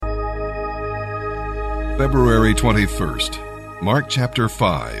February 21st, Mark chapter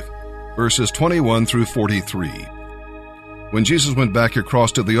 5, verses 21 through 43. When Jesus went back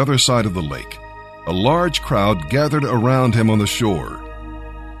across to the other side of the lake, a large crowd gathered around him on the shore.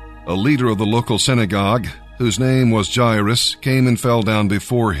 A leader of the local synagogue, whose name was Jairus, came and fell down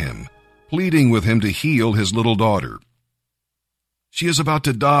before him, pleading with him to heal his little daughter. "She is about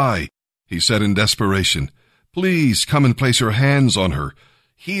to die," he said in desperation. "Please come and place your hands on her.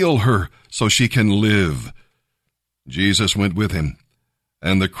 Heal her so she can live." Jesus went with him,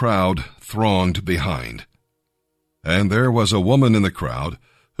 and the crowd thronged behind. And there was a woman in the crowd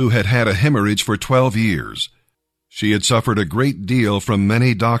who had had a hemorrhage for 12 years. She had suffered a great deal from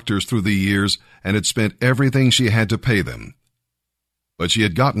many doctors through the years and had spent everything she had to pay them. But she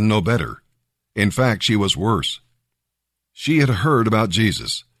had gotten no better. In fact, she was worse. She had heard about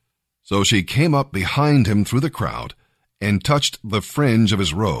Jesus, so she came up behind him through the crowd and touched the fringe of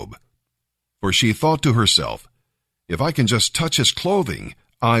his robe. For she thought to herself, "If I can just touch his clothing,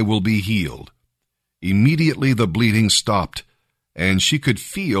 I will be healed." Immediately the bleeding stopped, and she could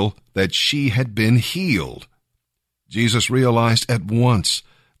feel that she had been healed. Jesus realized at once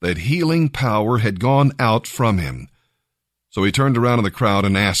that healing power had gone out from him. So he turned around in the crowd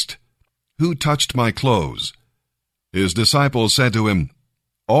and asked, "Who touched my clothes?" His disciples said to him,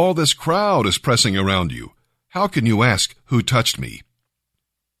 "All this crowd is pressing around you. How can you ask, 'Who touched me?'"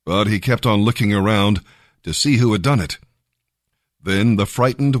 But he kept on looking around to see who had done it. Then the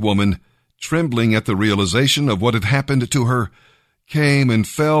frightened woman, trembling at the realization of what had happened to her, came and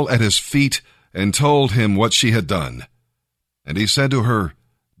fell at his feet and told him what she had done. And he said to her,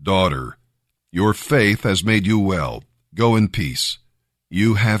 "Daughter, your faith has made you well. Go in peace.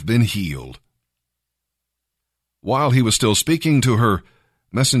 You have been healed." While he was still speaking to her,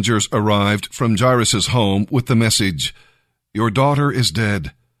 messengers arrived from Jairus' home with the message, "Your daughter is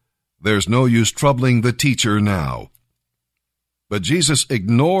dead. There's no use troubling the teacher now." But Jesus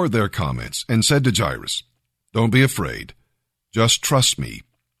ignored their comments and said to Jairus, "Don't be afraid. Just trust me."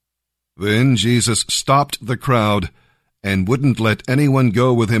 Then Jesus stopped the crowd and wouldn't let anyone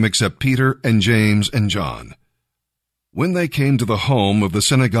go with him except Peter and James and John. When they came to the home of the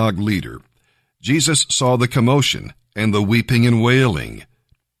synagogue leader, Jesus saw the commotion and the weeping and wailing.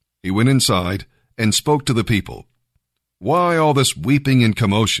 He went inside and spoke to the people. "Why all this weeping and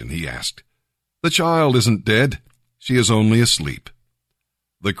commotion?" he asked. "The child isn't dead. She is only asleep."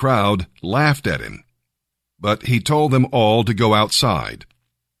 The crowd laughed at him, but he told them all to go outside.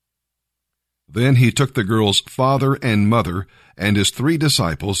 Then he took the girl's father and mother and his 3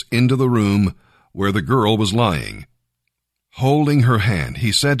 disciples into the room where the girl was lying. Holding her hand,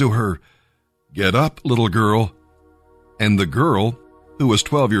 he said to her, "Get up, little girl." And the girl, who was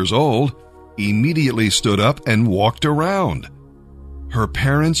 12 years old, immediately stood up and walked around. Her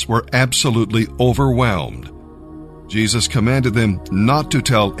parents were absolutely overwhelmed. Jesus commanded them not to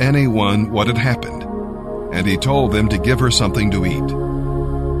tell anyone what had happened, and he told them to give her something to eat.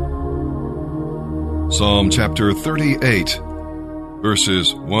 Psalm chapter 38,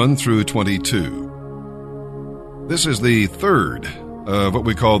 verses 1 through 22. This is the third of what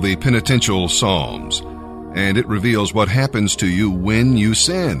we call the penitential psalms, and it reveals what happens to you when you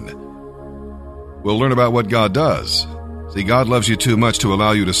sin. We'll learn about what God does. See, God loves you too much to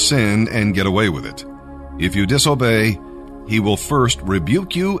allow you to sin and get away with it. If you disobey, he will first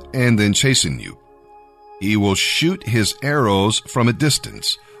rebuke you and then chasten you. He will shoot his arrows from a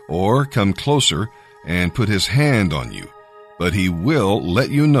distance or come closer and put his hand on you, but he will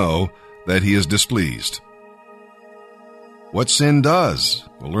let you know that he is displeased. What sin does?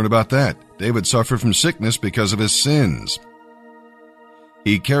 We'll learn about that. David suffered from sickness because of his sins.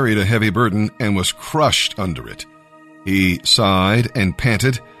 He carried a heavy burden and was crushed under it. He sighed and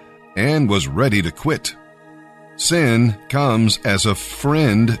panted and was ready to quit. Sin comes as a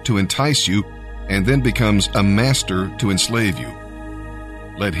friend to entice you and then becomes a master to enslave you.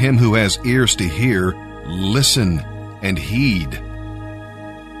 Let him who has ears to hear listen and heed.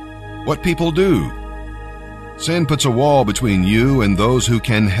 What people do? Sin puts a wall between you and those who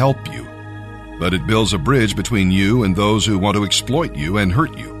can help you, but it builds a bridge between you and those who want to exploit you and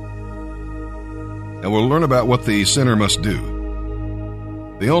hurt you. And we'll learn about what the sinner must do.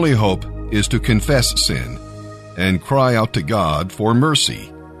 The only hope is to confess sin and cry out to God for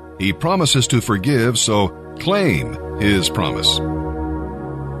mercy. He promises to forgive, so claim his promise.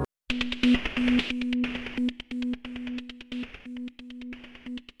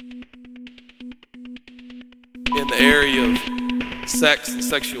 In the area of sex and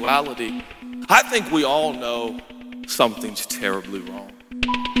sexuality, I think we all know something's terribly wrong.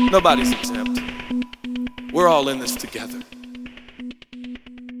 Nobody's exempt. We're all in this together.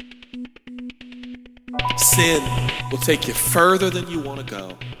 Sin will take you further than you want to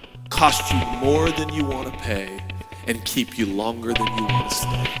go, cost you more than you want to pay, and keep you longer than you want to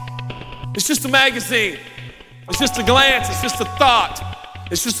stay. It's just a magazine. It's just a glance. It's just a thought.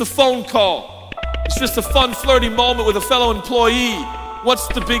 It's just a phone call. It's just a fun, flirty moment with a fellow employee. What's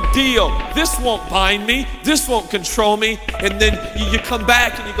the big deal? This won't bind me. This won't control me. And then you come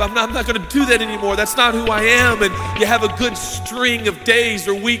back and you go, I'm not going to do that anymore. That's not who I am. And you have a good string of days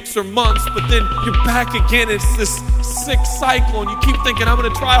or weeks or months, but then you're back again. It's this sick cycle, and you keep thinking, I'm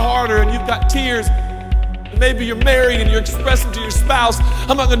going to try harder, and you've got tears. Maybe you're married and you're expressing to your spouse,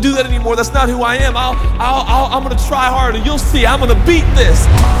 I'm not going to do that anymore. That's not who I am. I'm going to try harder. You'll see. I'm going to beat this.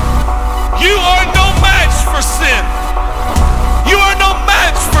 You are no match for sin. You are no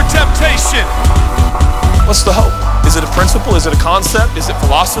match for temptation. What's the hope? Is it a principle? Is it a concept? Is it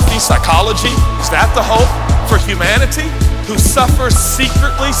philosophy, psychology? Is that the hope for humanity who suffers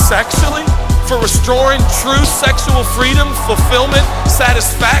secretly sexually for restoring true sexual freedom, fulfillment,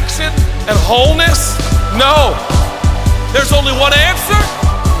 satisfaction, and wholeness? No. There's only one answer,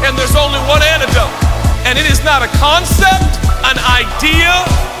 and there's only one antidote. And it is not a concept, an idea,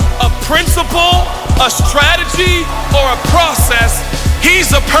 a principle, a strategy, or a process.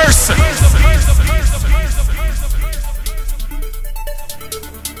 He's a person.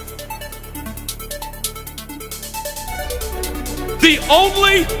 The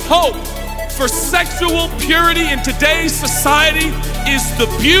only hope for sexual purity in today's society is the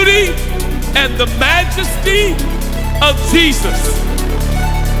beauty and the majesty of Jesus.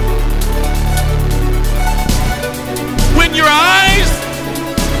 When your eyes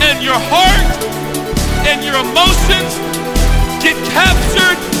and your heart and your emotions get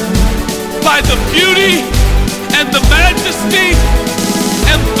captured by the beauty and the majesty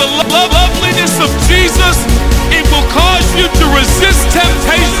and the loveliness of Jesus, it will cause you to resist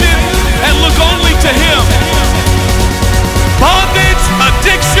temptation and look only to Him. Bondage,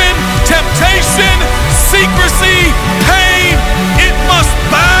 addiction, temptation, secrecy, pain, it must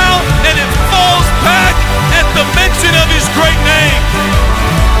bow and it falls back at the mention of His great name.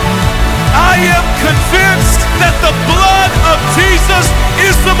 I am convinced that the blood of Jesus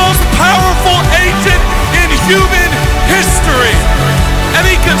is the most powerful agent in human history, and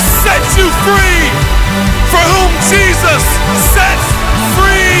He can set you free. For whom Jesus sets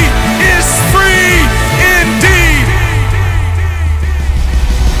free is free indeed.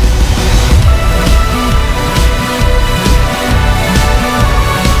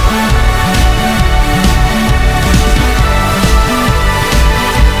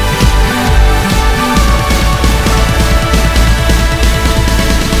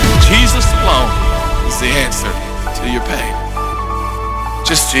 Jesus alone is the answer to your pain.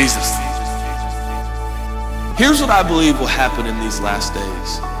 Just Jesus. Here's what I believe will happen in these last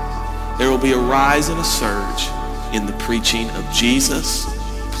days. There will be a rise and a surge in the preaching of Jesus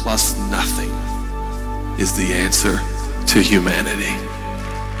plus nothing is the answer to humanity.